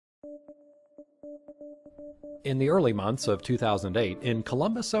In the early months of 2008, in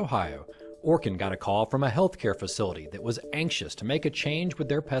Columbus, Ohio, Orkin got a call from a healthcare facility that was anxious to make a change with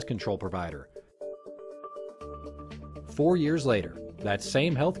their pest control provider. 4 years later, that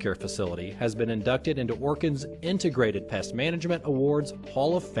same healthcare facility has been inducted into Orkin's Integrated Pest Management Awards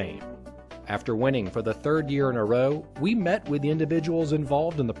Hall of Fame. After winning for the third year in a row, we met with the individuals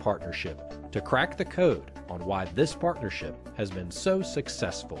involved in the partnership to crack the code on why this partnership has been so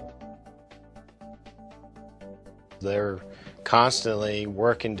successful. They're constantly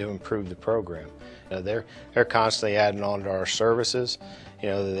working to improve the program. They're constantly adding on to our services.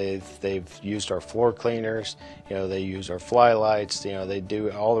 They've used our floor cleaners. They use our fly lights. They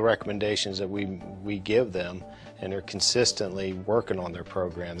do all the recommendations that we give them, and they're consistently working on their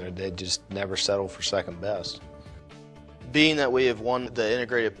program. They just never settle for second best. Being that we have won the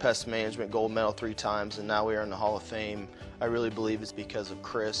Integrated Pest Management Gold Medal 3 times and now we are in the Hall of Fame, I really believe it's because of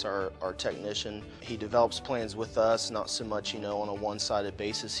Chris, our technician. He develops plans with us, not so much, on a one-sided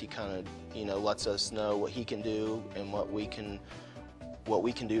basis. He kind of, lets us know what he can do and what we can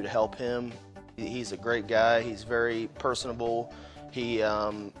do to help him. He's a great guy. He's very personable. He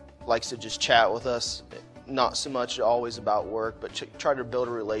likes to just chat with us, not so much always about work, but try to build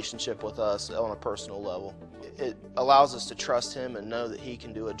a relationship with us on a personal level. It allows us to trust him and know that he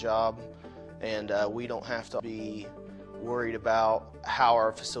can do a job, and we don't have to be worried about how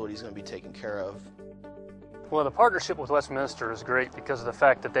our facility is going to be taken care of. Well, the partnership with Westminster is great because of the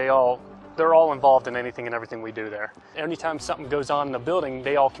fact that they're all involved in anything and everything we do there. Anytime something goes on in the building,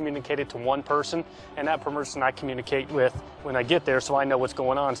 they all communicate it to one person, and that person I communicate with when I get there so I know what's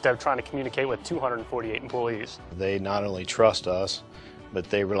going on instead of trying to communicate with 248 employees. They not only trust us, but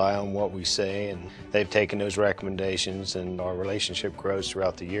they rely on what we say, and they've taken those recommendations, and our relationship grows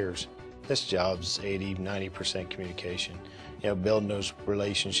throughout the years. This job's 80–90% communication. Building those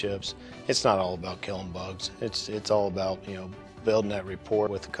relationships. It's not all about killing bugs. It's all about building that rapport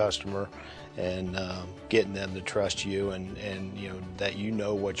with the customer and getting them to trust you and that you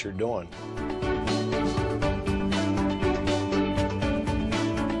know what you're doing.